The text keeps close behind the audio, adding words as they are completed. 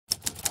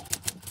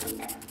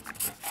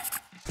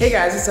Hey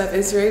guys, what's up?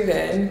 It's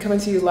Raven coming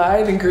to you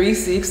live and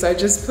greasy because I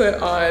just put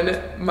on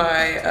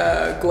my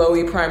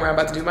glowy primer. I'm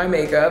about to do my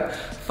makeup.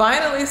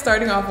 Finally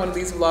starting off one of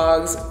these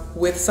vlogs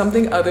with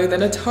something other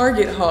than a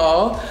Target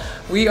haul.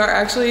 We are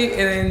actually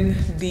in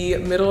the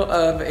middle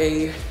of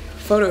a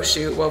photo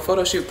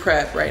shoot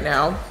prep right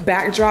now.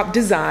 Backdrop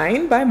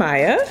design by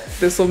Maya.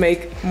 This will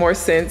make more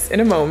sense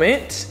in a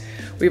moment.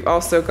 We've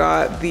also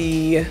got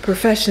the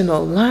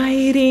professional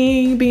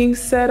lighting being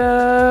set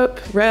up.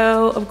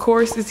 Rel, of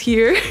course, is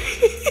here.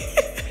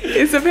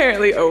 It's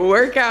apparently a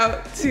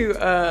workout to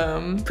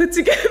put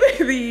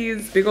together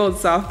these big old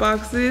soft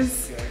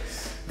boxes.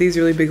 These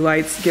really big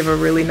lights give a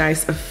really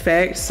nice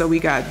effect. So we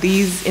got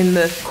these in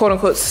the quote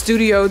unquote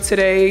studio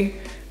today.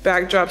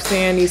 Backdrop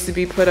stand needs to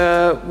be put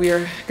up. We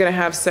are gonna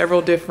have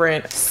several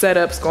different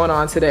setups going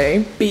on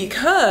today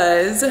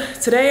because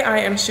today I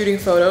am shooting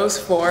photos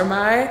for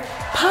my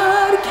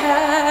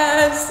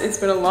podcast. It's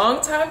been a long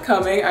time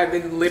coming. I've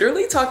been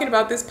literally talking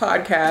about this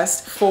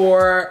podcast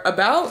for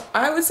about,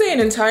 I would say,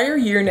 an entire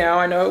year now.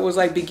 I know it was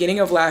like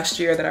beginning of last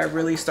year that I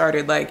really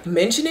started like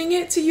mentioning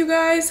it to you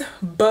guys,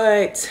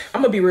 but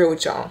I'm gonna be real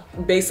with y'all.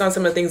 Based on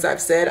some of the things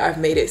I've said, I've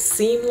made it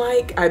seem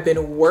like I've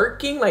been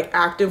working, like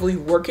actively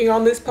working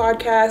on this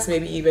podcast.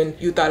 Maybe even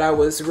you thought I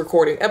was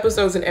recording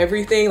episodes and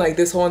everything like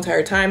this whole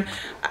entire time.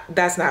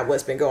 That's not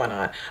what's been going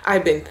on.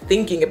 I've been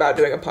thinking about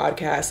doing a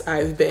podcast.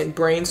 I've been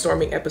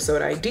brainstorming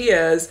episode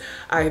ideas.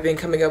 I've been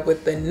coming up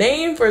with the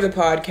name for the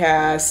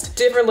podcast,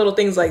 different little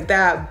things like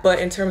that. But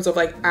in terms of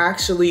like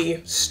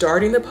actually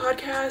starting the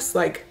podcast,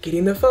 like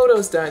getting the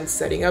photos done,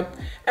 setting up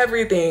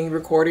everything,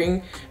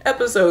 recording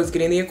episodes,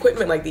 getting the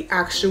equipment, like the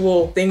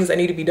actual things that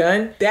need to be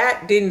done,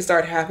 that didn't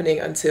start happening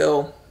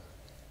until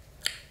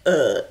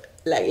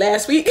like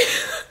last week,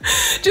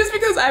 just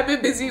because I've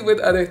been busy with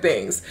other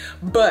things,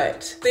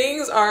 but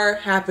things are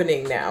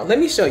happening now. Let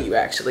me show you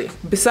actually.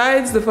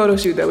 Besides the photo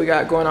shoot that we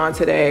got going on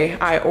today,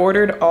 I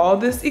ordered all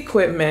this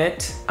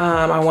equipment.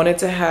 I wanted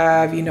to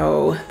have, you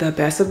know, the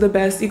best of the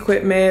best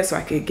equipment so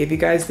I could give you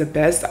guys the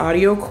best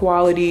audio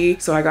quality.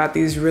 So I got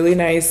these really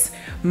nice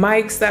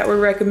mics that were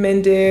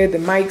recommended, the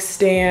mic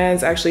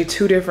stands, actually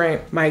 2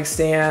 different mic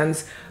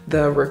stands,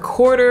 the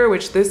recorder,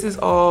 which this is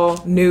all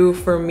new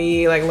for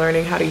me, like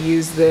learning how to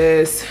use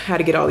this, how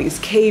to get all these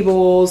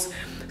cables,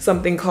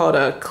 something called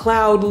a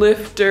cloud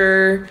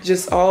lifter,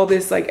 just all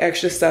this like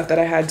extra stuff that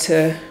I had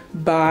to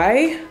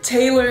buy.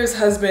 Taylor's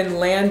husband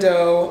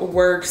Lando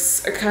works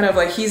kind of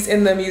like, he's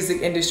in the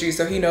music industry,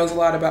 so he knows a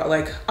lot about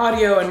like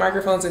audio and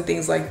microphones and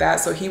things like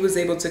that. So he was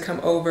able to come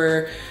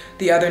over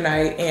the other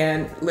night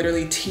and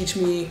literally teach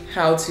me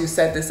how to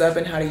set this up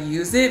and how to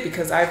use it,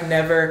 because I've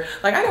never,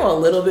 like, I know a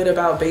little bit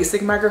about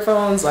basic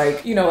microphones,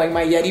 like, you know, like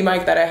my Yeti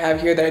mic that I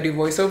have here that I do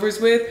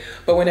voiceovers with,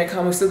 but when it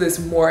comes to this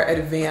more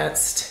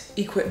advanced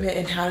equipment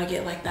and how to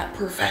get like that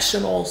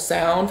professional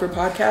sound for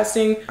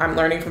podcasting, I'm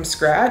learning from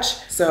scratch.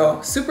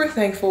 So super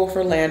thankful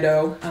for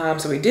Lando.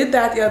 So we did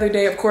that the other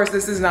day. Of course,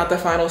 this is not the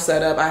final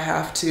setup. I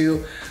have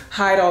to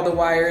hide all the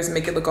wires,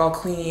 make it look all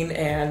clean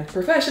and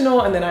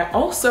professional. And then I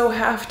also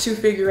have to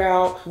figure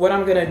out what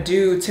I'm gonna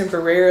do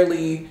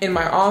temporarily in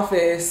my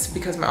office,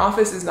 because my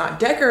office is not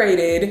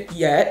decorated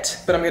yet,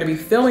 but I'm gonna be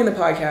filming the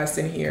podcast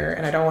in here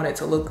and I don't want it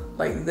to look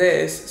like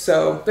this.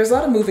 So there's a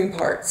lot of moving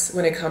parts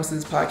when it comes to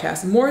this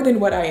podcast, more than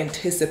what I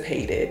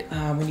anticipated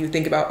when you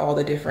think about all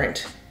the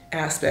different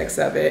aspects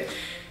of it.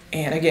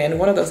 And again,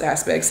 one of those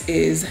aspects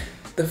is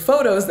the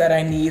photos that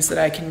I need so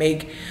that I can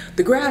make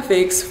the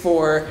graphics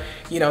for,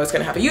 you know, it's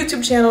gonna have a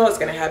YouTube channel, it's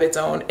gonna have its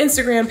own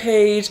Instagram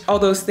page, all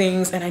those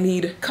things, and I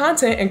need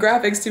content and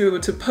graphics to be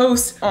able to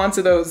post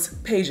onto those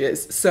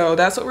pages. So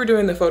that's what we're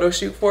doing the photo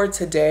shoot for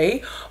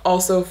today.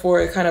 Also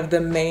for kind of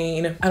the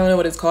main, I don't know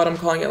what it's called, I'm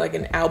calling it like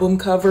an album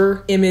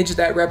cover image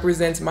that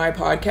represents my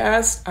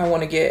podcast. I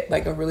wanna get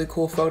like a really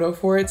cool photo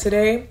for it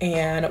today.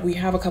 And we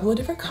have a couple of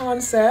different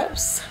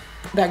concepts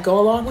that go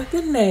along with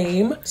the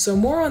name. So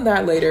more on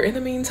that later. In the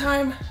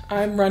meantime,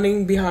 I'm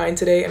running behind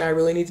today and I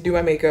really need to do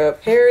my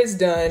makeup. Hair is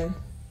done.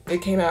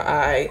 It came out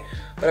aight,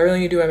 but I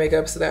really need to do my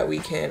makeup so that we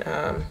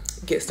can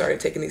get started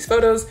taking these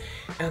photos,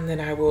 and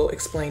then I will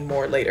explain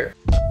more later.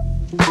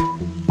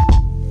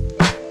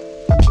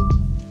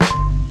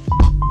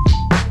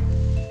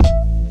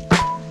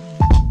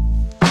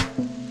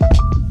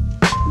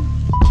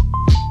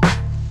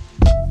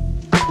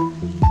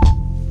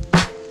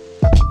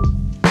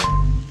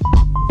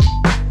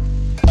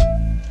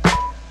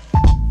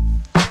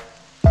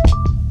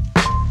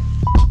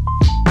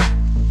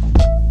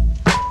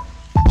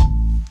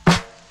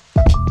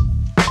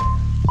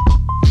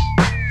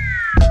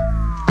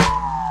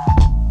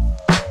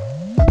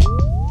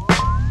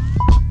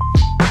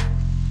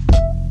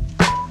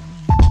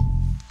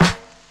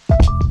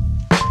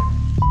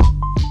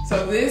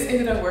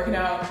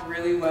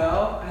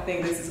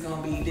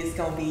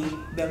 Gonna be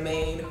the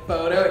main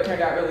photo. It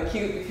turned out really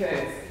cute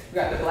because we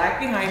got the black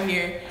behind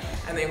here,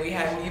 and then we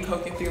had me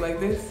poking through like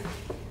this,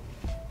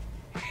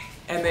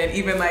 and then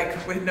even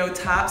like with no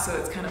top, so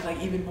it's kind of like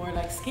even more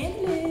like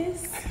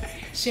scandalous.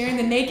 Sharing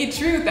the naked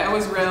truth. That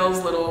was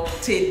Rel's little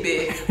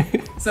tidbit.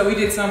 So we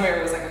did some where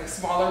it was like a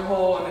smaller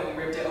hole and then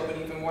we ripped it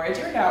open even more. It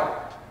turned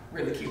out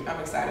really cute. I'm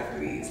excited for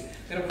these.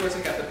 Then of course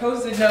we got the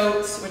Post-it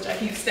notes, which I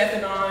keep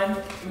stepping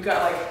on. We've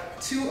got like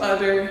 2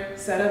 other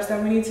setups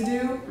that we need to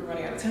do. We're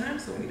running out of time,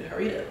 so we need to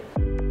hurry up.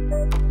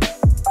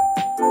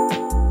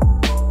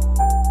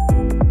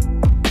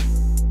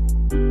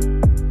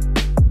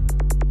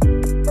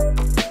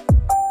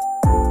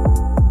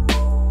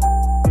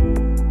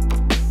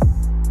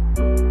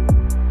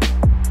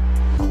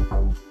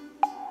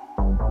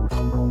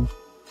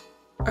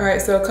 All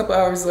right, so a couple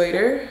hours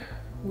later,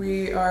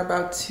 we are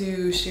about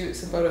to shoot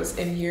some photos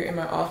in here in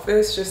my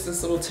office. Just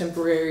this little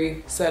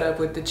temporary setup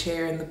with the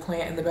chair and the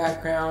plant in the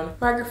background.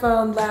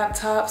 Microphone,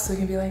 laptop, so we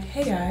can be like,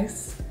 hey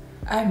guys,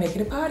 I'm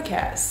making a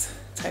podcast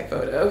type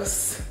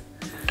photos.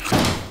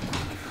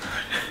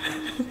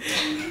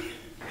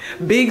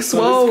 Big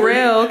swole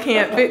rail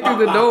can't fit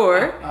through the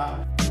door.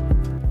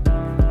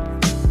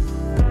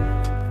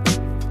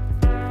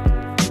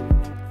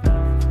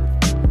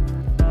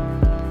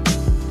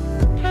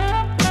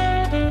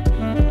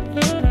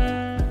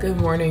 Good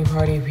morning,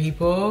 party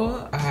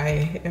people.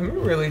 I am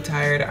really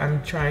tired.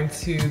 I'm trying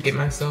to get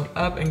myself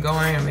up and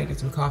going. I'm making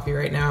some coffee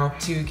right now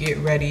to get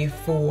ready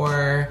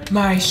for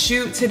my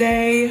shoot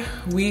today.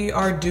 We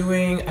are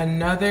doing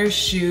another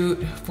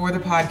shoot for the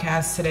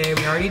podcast today.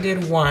 We already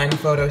did one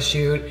photo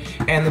shoot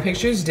and the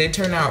pictures did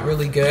turn out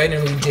really good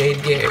and we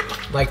did get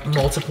like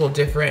multiple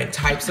different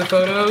types of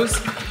photos,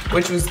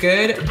 which was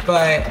good.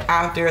 But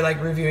after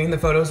like reviewing the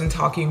photos and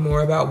talking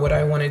more about what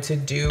I wanted to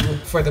do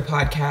for the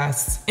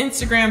podcast's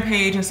Instagram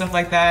page and stuff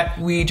like that,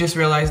 we just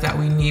realized that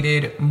we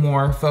needed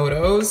more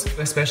photos,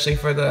 especially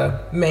for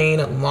the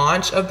main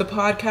launch of the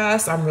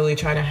podcast. I'm really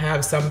trying to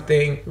have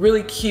something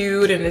really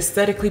cute and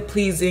aesthetically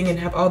pleasing and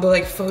have all the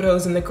like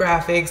photos and the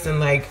graphics and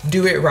like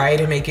do it right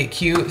and make it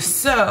cute.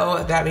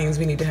 So that means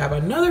we need to have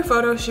another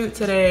photo shoot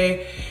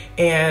today,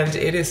 and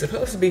it is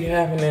supposed to be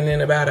happening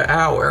in about an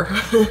hour.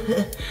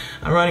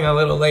 I'm running a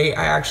little late.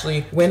 I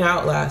actually went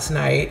out last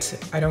night.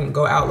 I don't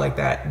go out like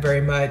that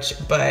very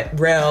much, but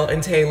Rel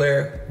and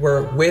Taylor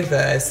were with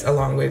us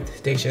along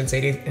with Daisha and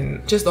Sadie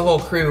and just the whole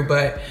crew,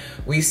 but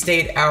we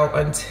stayed out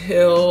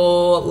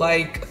until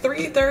like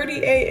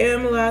 3:30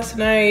 a.m. last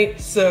night.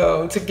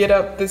 So to get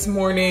up this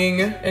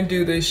morning and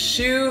do this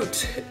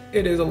shoot,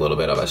 it is a little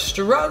bit of a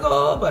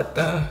struggle, but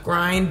the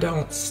grind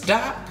don't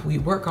stop. We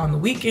work on the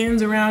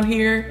weekends around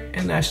here,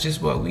 and that's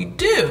just what we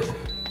do.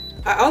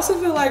 I also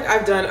feel like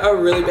I've done a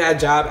really bad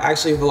job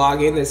actually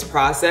vlogging this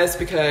process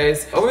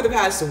because over the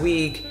past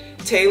week,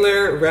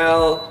 Taylor,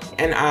 Rel,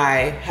 and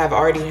I have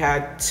already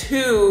had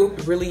 2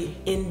 really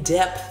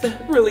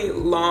in-depth, really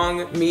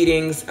long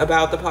meetings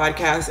about the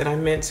podcast, and I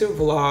meant to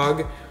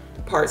vlog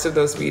parts of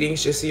those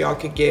meetings just so y'all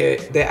could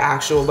get the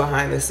actual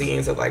behind the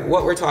scenes of like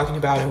what we're talking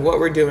about and what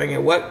we're doing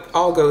and what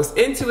all goes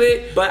into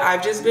it. But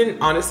I've just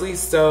been honestly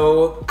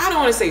so, I don't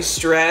want to say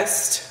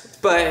stressed,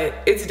 but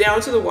it's down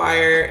to the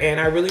wire and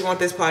I really want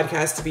this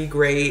podcast to be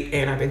great,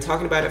 and I've been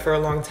talking about it for a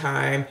long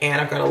time,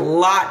 and I've got a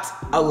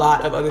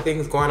lot of other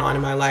things going on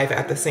in my life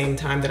at the same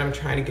time that I'm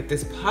trying to get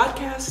this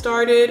podcast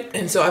started.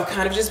 And so I've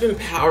kind of just been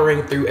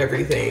powering through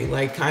everything,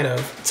 like kind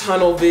of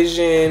tunnel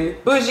vision.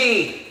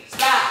 Bougie,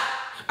 stop.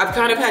 I've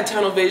kind of had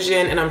tunnel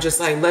vision and I'm just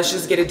like, let's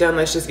just get it done,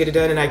 let's just get it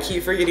done. And I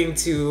keep forgetting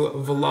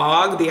to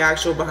vlog the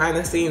actual behind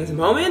the scenes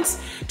moments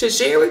to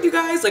share with you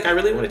guys. Like I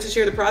really wanted to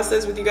share the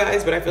process with you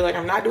guys, but I feel like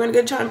I'm not doing a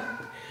good job.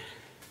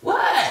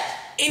 What?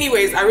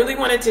 Anyways, I really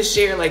wanted to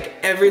share like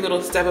every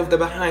little step of the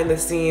behind the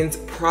scenes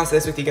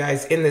process with you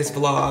guys in this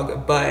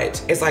vlog,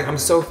 but it's like I'm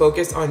so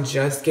focused on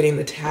just getting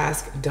the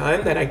task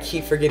done that I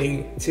keep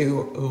forgetting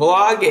to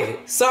vlog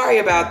it. Sorry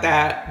about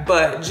that,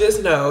 but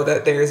just know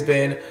that there's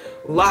been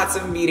lots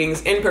of meetings,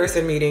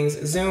 in-person meetings,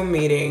 Zoom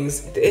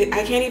meetings.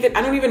 I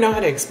don't even know how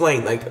to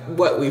explain like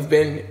what we've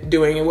been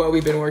doing and what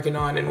we've been working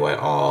on and what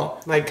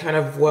all, like kind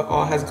of what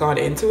all has gone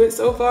into it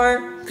so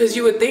far. Because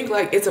you would think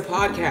like it's a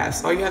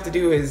podcast. All you have to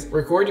do is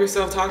record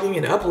yourself talking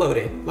and upload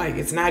it. Like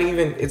it's not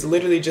even, it's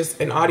literally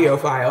just an audio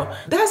file.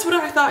 That's what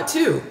I thought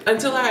too,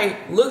 until I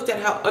looked at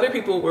how other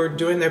people were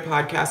doing their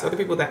podcasts, other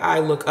people that I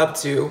look up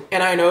to.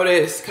 And I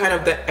noticed kind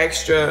of the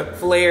extra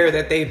flair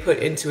that they put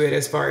into it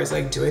as far as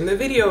like doing the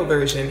video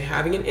version,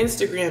 having an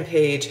Instagram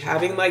page,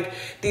 having like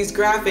these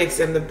graphics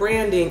and the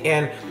branding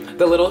and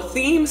the little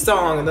theme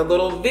song and the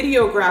little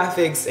video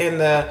graphics and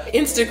the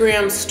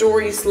Instagram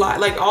story slide,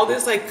 like all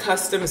this like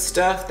custom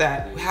stuff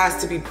that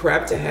has to be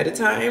prepped ahead of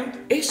time.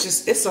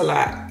 It's a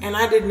lot. And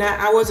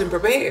I wasn't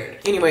prepared.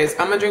 Anyways,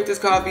 I'm gonna drink this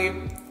coffee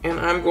and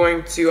I'm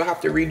going to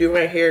have to redo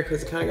my hair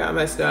because it kind of got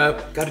messed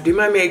up. Got to do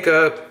my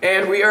makeup,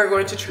 and we are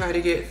going to try to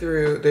get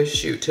through this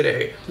shoot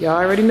today. Y'all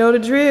already know the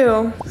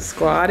drill.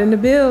 Squad in the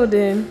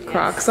building, yes.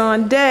 Crocs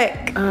on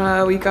deck.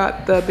 We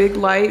got the big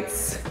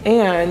lights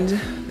and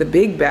the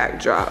big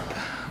backdrop.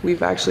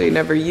 We've actually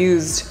never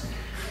used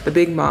the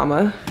big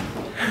mama.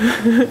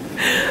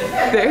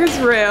 There's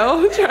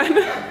Rel trying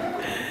to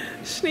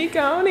sneak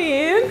on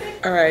in.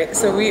 All right,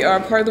 so we are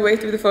part of the way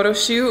through the photo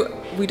shoot.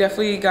 We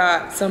definitely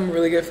got some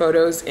really good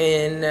photos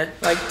in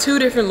like 2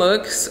 different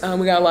looks.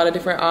 We got a lot of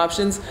different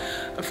options.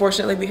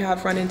 Unfortunately, we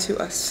have run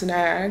into a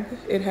snag.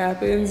 It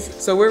happens.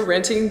 So we're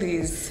renting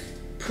these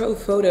Pro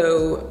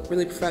Photo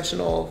really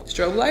professional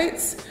strobe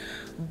lights.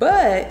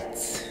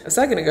 But a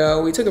second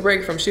ago, we took a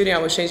break from shooting. I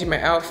was changing my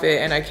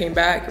outfit and I came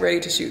back ready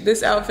to shoot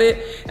this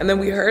outfit. And then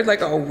we heard like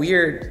a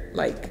weird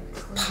like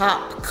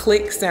pop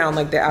click sound,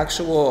 like the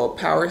actual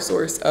power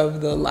source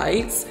of the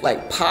lights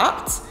like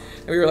popped.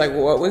 And we were like,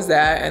 well, what was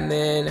that? And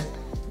then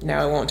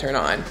now it won't turn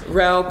on.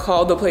 Rel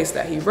called the place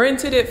that he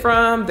rented it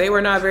from. They were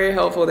not very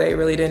helpful. They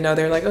really didn't know.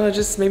 They're like, oh,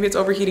 just maybe it's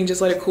overheating,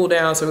 just let it cool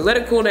down. So we let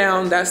it cool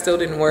down, that still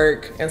didn't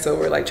work. And so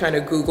we're like trying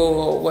to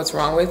Google what's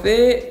wrong with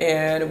it.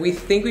 And we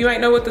think we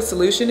might know what the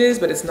solution is,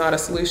 but it's not a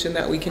solution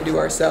that we can do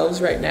ourselves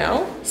right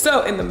now.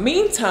 So in the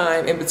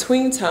meantime, in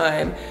between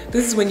time,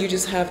 this is when you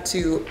just have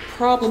to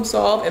problem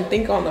solve and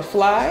think on the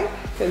fly,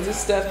 because this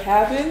stuff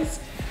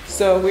happens.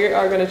 So we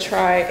are gonna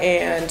try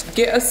and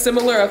get a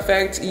similar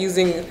effect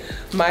using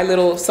my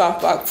little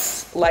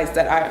softbox lights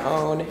that I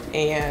own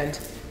and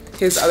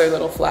his other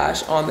little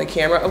flash on the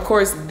camera. Of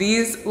course,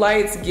 these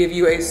lights give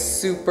you a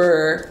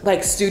super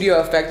like studio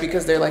effect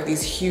because they're like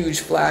these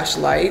huge flash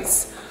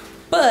lights.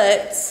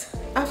 But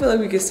I feel like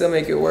we can still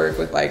make it work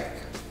with like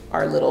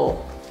our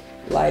little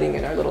lighting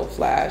and our little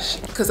flash,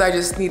 because I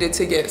just needed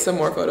to get some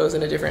more photos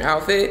in a different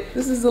outfit.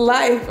 This is the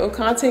life of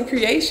content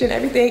creation.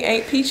 Everything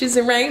ain't peaches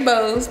and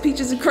rainbows,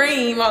 peaches and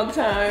cream all the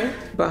time.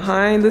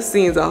 Behind the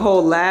scenes, a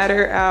whole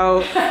ladder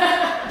out.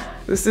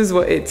 This is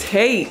what it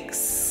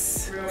takes.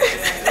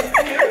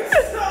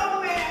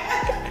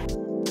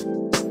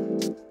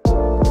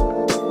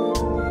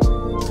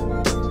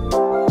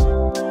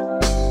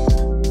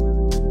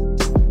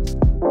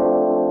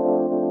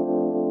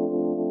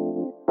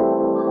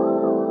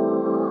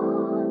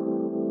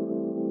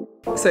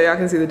 So y'all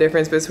can see the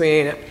difference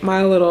between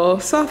my little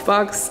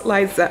softbox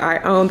lights that I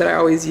own, that I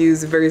always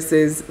use,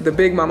 versus the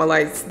big mama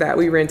lights that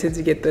we rented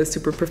to get the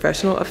super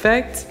professional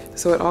effect.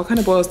 So it all kind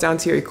of boils down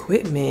to your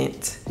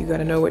equipment. You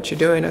gotta know what you're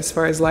doing as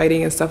far as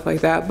lighting and stuff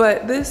like that.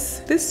 But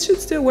this should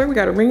still work. We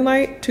got a ring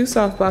light, 2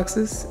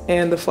 softboxes,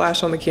 and the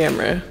flash on the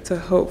camera to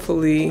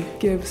hopefully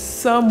give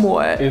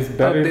somewhat It's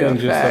better of the than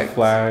effect. just a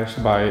flash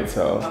by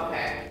itself.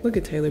 Okay. Look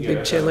at Taylor, big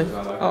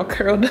chillin', all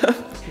curled up.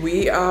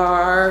 We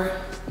are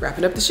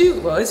wrapping up the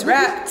shoot. Well, it's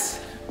wrapped.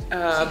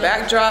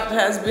 Backdrop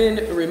has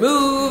been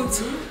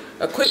removed.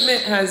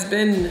 Equipment has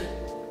been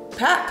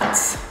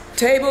packed.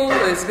 Table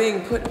is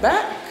being put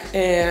back.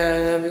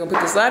 And we're gonna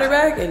put this ladder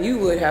back, and you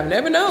would have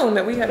never known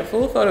that we had a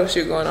full photo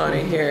shoot going on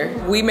in here.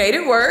 We made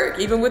it work,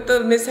 even with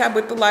the mishap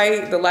with the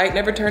light. The light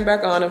never turned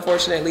back on,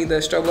 unfortunately, the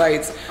strobe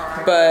lights,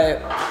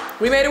 but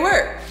we made it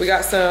work. We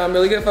got some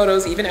really good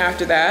photos even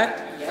after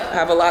that. I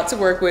have a lot to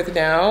work with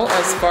now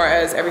as far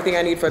as everything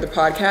I need for the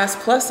podcast,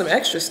 plus some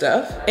extra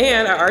stuff.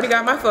 And I already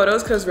got my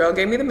photos because Rel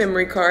gave me the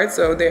memory card,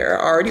 so they're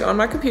already on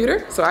my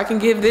computer. So I can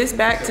give this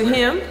back to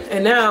him.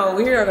 And now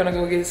we are gonna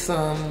go get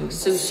some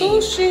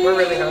sushi. We're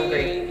really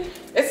hungry.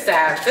 It's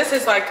sad. This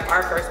is like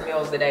our first meal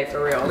of the day,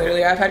 for real.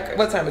 Literally, I've had,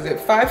 what time is it?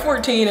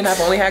 5:14, and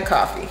I've only had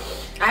coffee.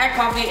 I had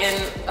coffee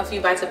and a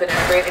few bites of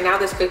banana bread, and now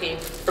this cookie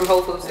from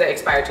Whole Foods that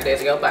expired 2 days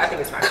ago, but I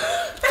think it's fine.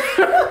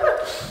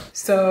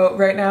 So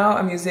right now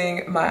I'm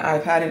using my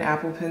iPad and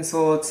Apple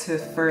Pencil to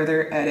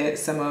further edit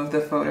some of the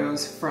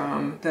photos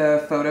from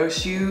the photo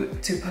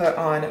shoot to put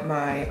on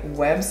my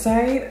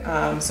website.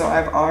 So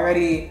I've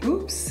already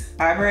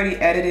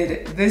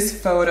edited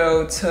this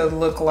photo to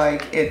look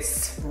like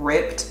it's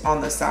ripped on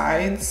the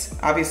sides.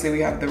 Obviously we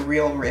have the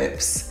real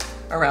rips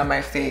around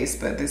my face,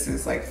 but this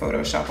is like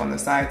Photoshop on the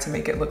side to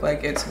make it look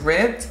like it's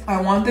ripped.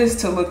 I want this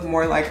to look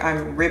more like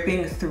I'm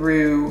ripping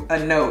through a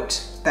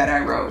note that I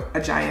wrote, a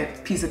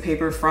giant piece of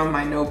paper from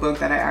my notebook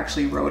that I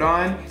actually wrote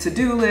on,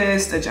 to-do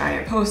list, a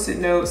giant post-it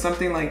note,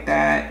 something like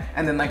that,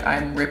 and then like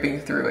I'm ripping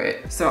through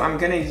it. So I'm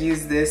gonna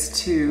use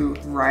this to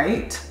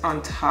write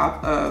on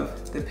top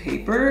of the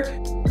paper.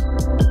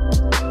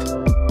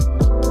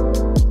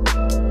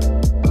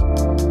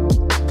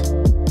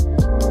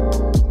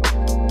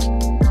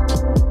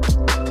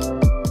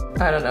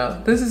 I don't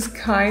know, this is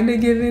kind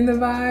of giving the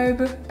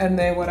vibe. And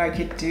then what I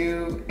could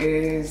do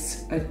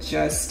is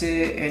adjust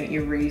it and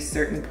erase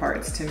certain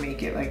parts to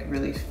make it like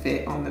really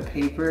fit on the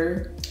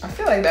paper. I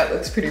feel like that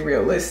looks pretty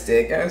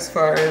realistic as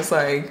far as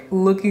like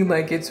looking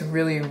like it's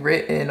really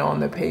written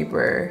on the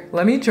paper.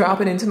 Let me drop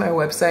it into my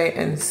website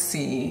and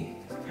see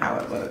how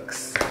it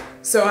looks.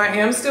 So I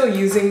am still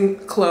using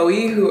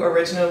Chloe, who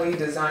originally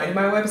designed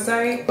my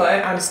website,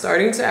 but I'm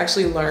starting to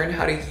actually learn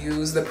how to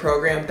use the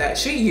program that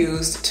she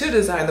used to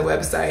design the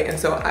website. And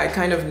so I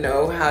kind of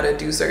know how to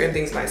do certain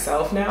things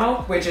myself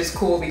now, which is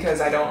cool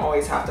because I don't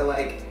always have to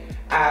like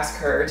ask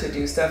her to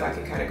do stuff. I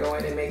can kind of go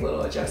in and make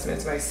little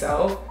adjustments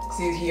myself.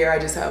 See here, I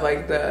just have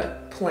like the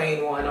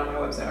plain one on my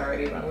website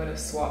already, but I'm gonna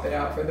swap it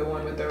out for the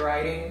one with the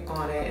writing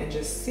on it and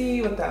just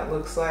see what that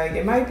looks like.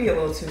 It might be a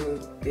little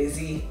too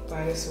busy, but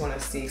I just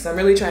wanna see. So I'm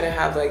really trying to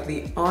have like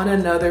the on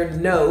another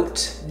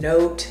note,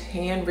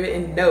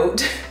 handwritten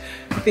note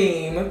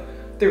theme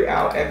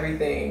throughout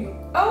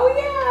everything. Oh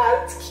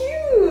yeah, it's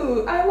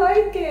cute, I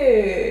like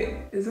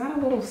it. Is that a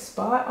little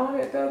spot on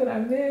it though that I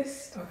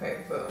missed? Okay,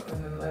 boom.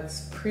 And then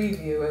let's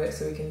preview it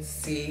so we can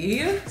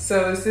see.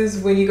 So this is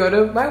when you go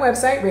to my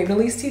website,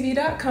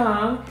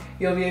 RavenElyseTV.com.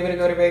 You'll be able to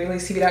go to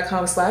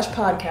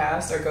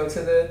RavenElyseTV.com/podcast or go to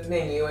the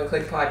menu and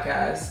click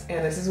podcast.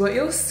 And this is what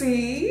you'll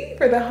see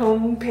for the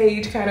home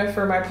page kind of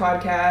for my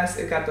podcast.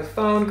 It got the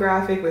phone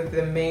graphic with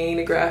the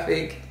main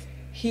graphic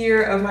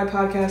here of my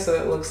podcast, so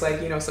it looks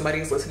like, you know,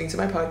 somebody's listening to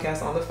my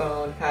podcast on the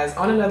phone. Has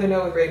On Another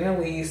Note with Raven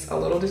Elise, a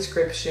little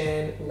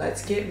description,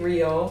 let's get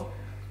real.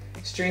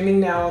 Streaming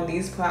now on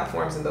these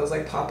platforms, and those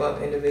like pop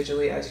up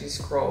individually as you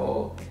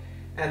scroll.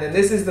 And then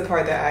this is the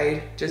part that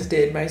I just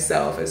did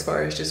myself as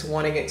far as just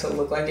wanting it to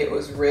look like it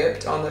was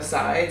ripped on the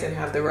sides and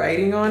have the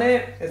writing on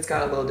it. It's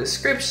got a little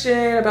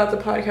description about the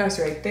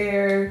podcast right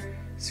there.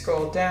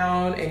 Scroll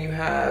down and you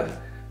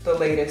have the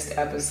latest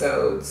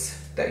episodes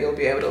that you'll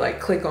be able to like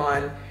click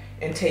on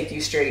and take you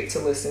straight to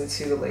listen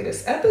to the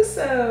latest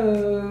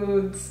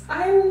episodes.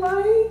 I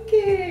like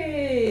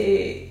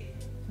it.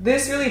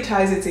 This really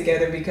ties it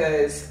together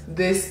because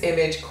this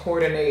image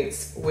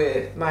coordinates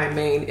with my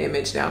main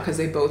image now because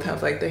they both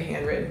have like the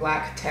handwritten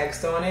black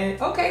text on it.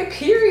 Okay,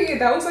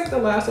 period. That was like the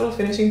last little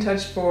finishing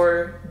touch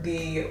for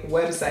the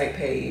website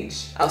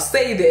page. I'll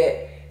save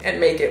it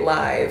and make it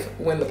live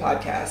when the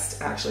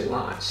podcast actually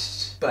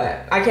launched.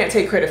 But I can't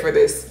take credit for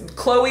this.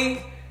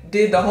 Chloe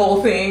did the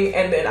whole thing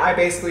and then I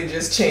basically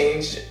just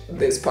changed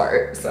this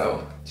part.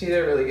 So she did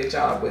a really good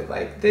job with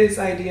like this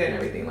idea and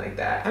everything like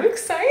that. I'm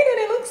excited,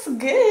 it looks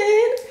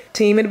good.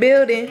 Team in the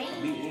building.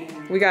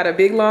 We got a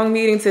big long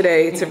meeting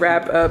today to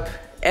wrap up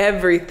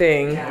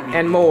everything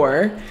and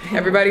more.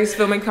 Everybody's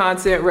filming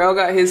content. Rel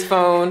got his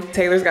phone.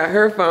 Taylor's got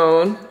her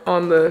phone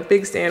on the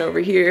big stand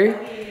over here,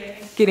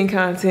 getting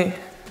content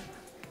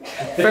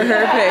for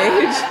her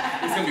page.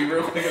 It's gonna be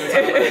real quick.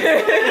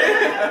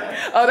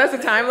 Oh, that's a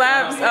time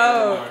lapse?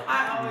 Oh.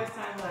 I always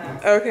time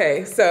lapse.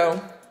 Okay,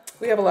 so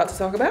we have a lot to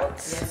talk about.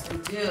 Yes, we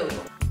do.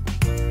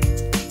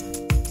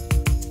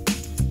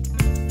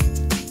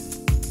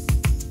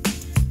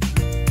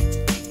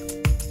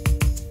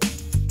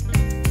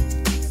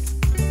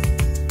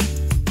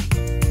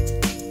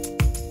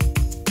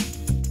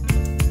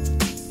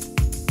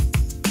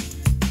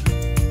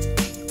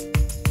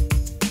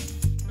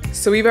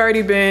 So we've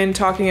already been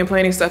talking and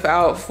planning stuff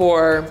out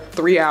for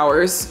 3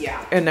 hours.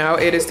 Yeah. And now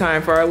it is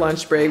time for our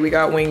lunch break. We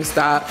got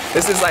Wingstop.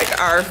 This is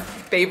like our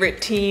favorite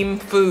team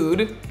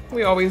food.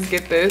 We always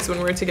get this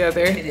when we're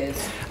together. It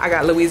is. I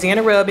got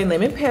Louisiana rub and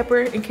lemon pepper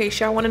in case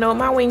y'all want to know what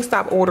my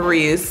Wingstop order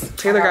is.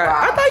 Taylor got,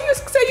 I thought you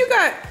said you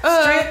got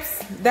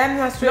Strips? That's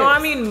not strips. No, I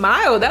mean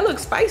mild. That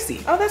looks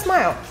spicy. Oh, that's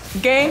mild.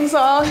 Gang's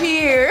all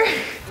here.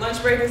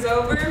 Lunch break is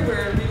over.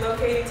 We're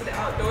relocating to the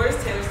outdoors.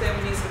 Taylor said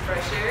we need some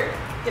fresh air.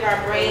 Get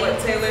our brain. What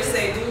Taylor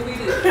say, do we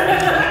do?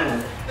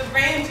 The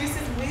brain juice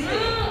is weird.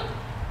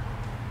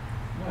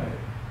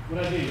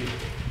 What I did?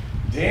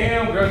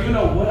 Damn, girl, you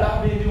know what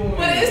I've been doing.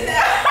 What is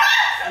that?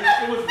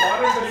 It was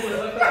water, but it was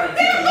left out of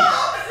tea.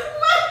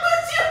 Why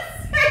would you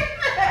say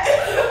that?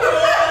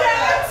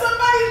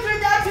 Somebody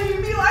drink out to you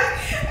and be like,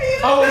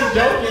 I was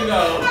joking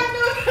though. I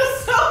know, it's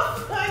so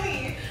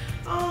funny.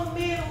 Oh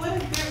man, what a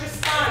good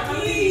response.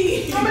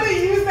 I'm gonna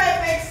use that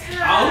next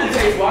time. I only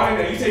taste water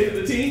now. You tasted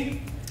the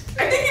tea?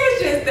 I think it was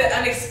just the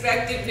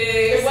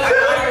unexpectedness. I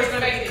thought it was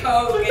gonna be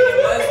Coke and it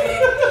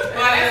wasn't.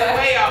 Wow, that's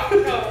way off the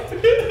code.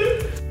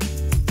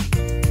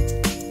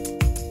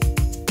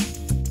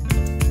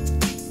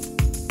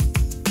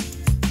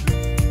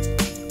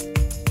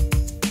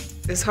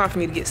 It's hard for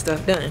me to get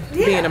stuff done,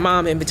 being a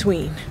mom in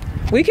between.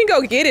 We can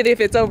go get it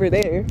if it's over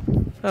there.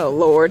 Oh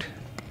Lord.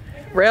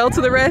 Rail to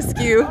the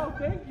rescue. Oh,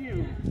 thank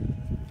you.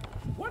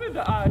 What is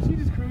the odds? She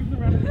just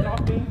cruising around in the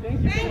golf thing.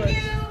 Thank you so much.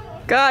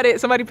 Got it.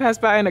 Somebody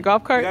passed by in a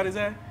golf You cart. got his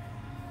ass?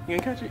 You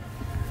ain't catch it?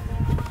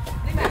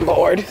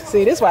 Lord.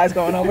 See, this is why it's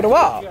going over the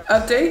wall.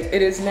 Update.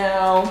 It is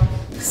now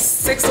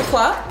 6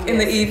 o'clock in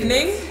the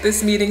evening.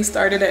 This meeting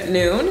started at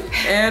noon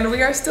and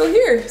we are still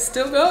here,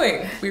 still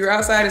going. We were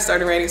outside, it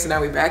started raining, so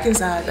now we're back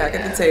inside, back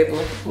at the table.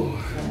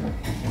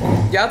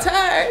 Y'all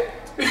tired?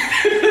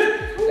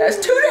 That's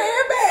too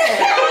damn bad.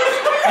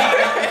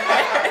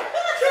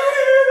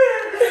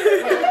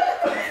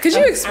 Could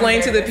you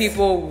explain to the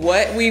people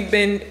what we've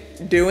been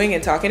doing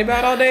and talking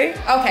about all day?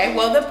 Okay,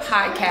 well, the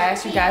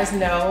podcast, you guys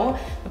know,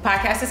 the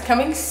podcast is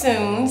coming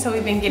soon, so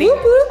we've been getting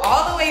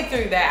all the way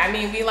through that. I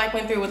mean, we like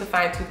went through with a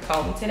fine-tooth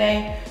comb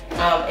today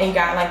and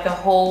got like the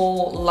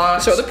whole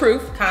launch. Show the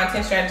proof.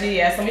 Content strategy,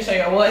 yes, let me show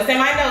you. Well, it's in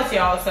my notes,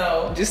 y'all,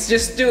 so.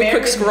 Just do a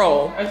quick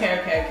scroll.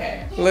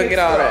 Okay. Look at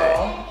all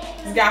that.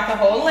 It's got the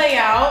whole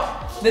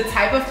layout, the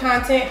type of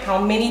content, how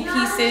many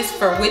pieces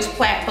for which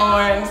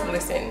platforms.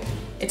 Listen,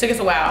 it took us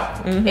a while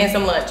and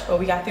some lunch, but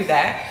we got through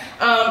that.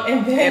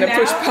 And then And a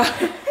push pop.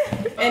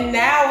 And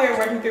now we're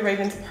working through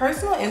Raven's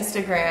personal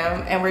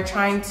Instagram and we're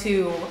trying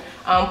to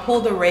pull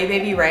the Ray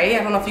Baby Ray.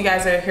 I don't know if you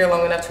guys are here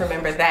long enough to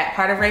remember that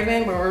part of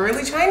Raven, but we're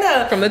really trying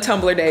to. From the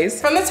Tumblr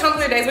days. From the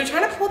Tumblr days, we're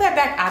trying to pull that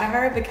back out of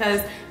her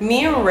because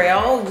me and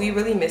Rail, we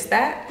really miss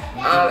that.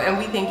 And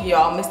we think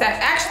y'all miss that.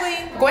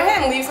 Actually, go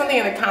ahead and leave something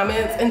in the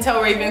comments and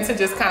tell Raven to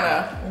just kind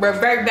of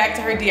revert back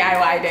to her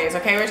DIY days,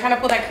 okay? We're trying to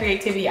pull that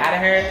creativity out of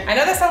her. I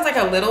know that sounds like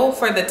a little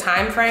for the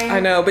time frame. I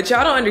know, but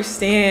y'all don't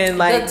understand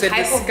like the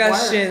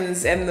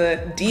discussions and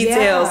the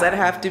details that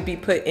have to be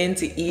put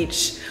into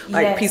each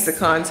like piece of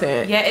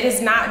content. Yeah, it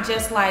is not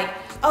just like,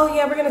 oh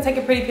yeah, we're gonna take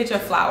a pretty picture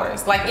of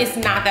flowers. Like, it's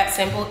not that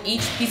simple.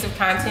 Each piece of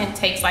content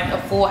takes like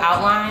a full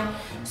outline.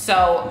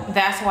 So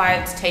that's why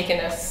it's taken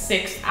us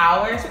 6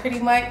 hours pretty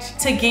much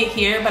to get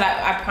here. But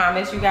I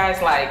promise you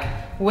guys, like,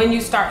 when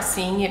you start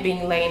seeing it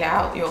being laid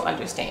out, you'll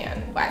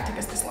understand why it took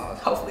us this long,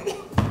 hopefully.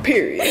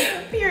 Period.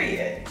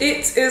 Period.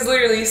 It is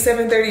literally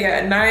 7:30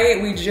 at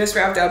night. We just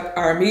wrapped up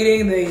our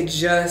meeting. They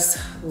just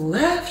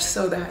left,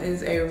 so that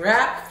is a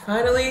wrap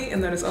finally,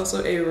 and that is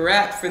also a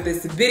wrap for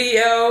this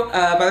video.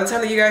 By the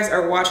time that you guys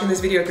are watching this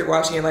video, if you're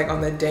watching it like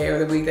on the day or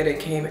the week that it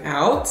came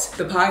out,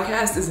 the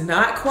podcast is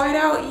not quite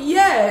out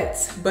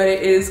yet, but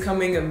it is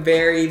coming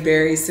very,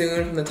 very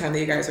soon from the time that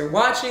you guys are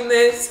watching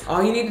this.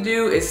 All you need to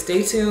do is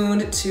stay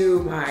tuned to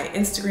my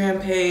Instagram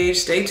page,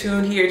 stay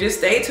tuned here, just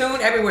stay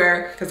tuned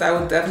everywhere, because I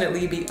will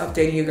definitely be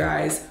updating you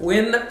guys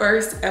when the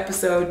first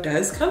episode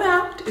does come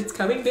out. It's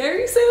coming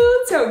very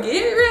soon, so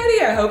get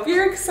ready. I hope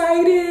you're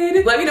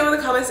excited. Let me know in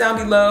the comments down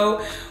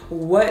below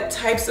what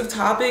types of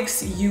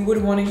topics you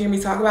would want to hear me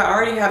talk about. I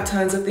already have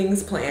tons of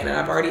things planned, and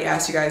I've already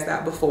asked you guys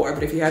that before,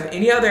 but if you have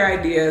any other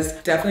ideas,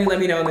 definitely let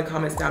me know in the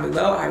comments down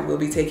below. I will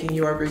be taking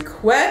your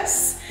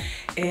requests,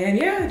 and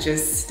yeah,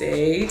 just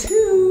stay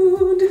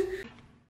tuned.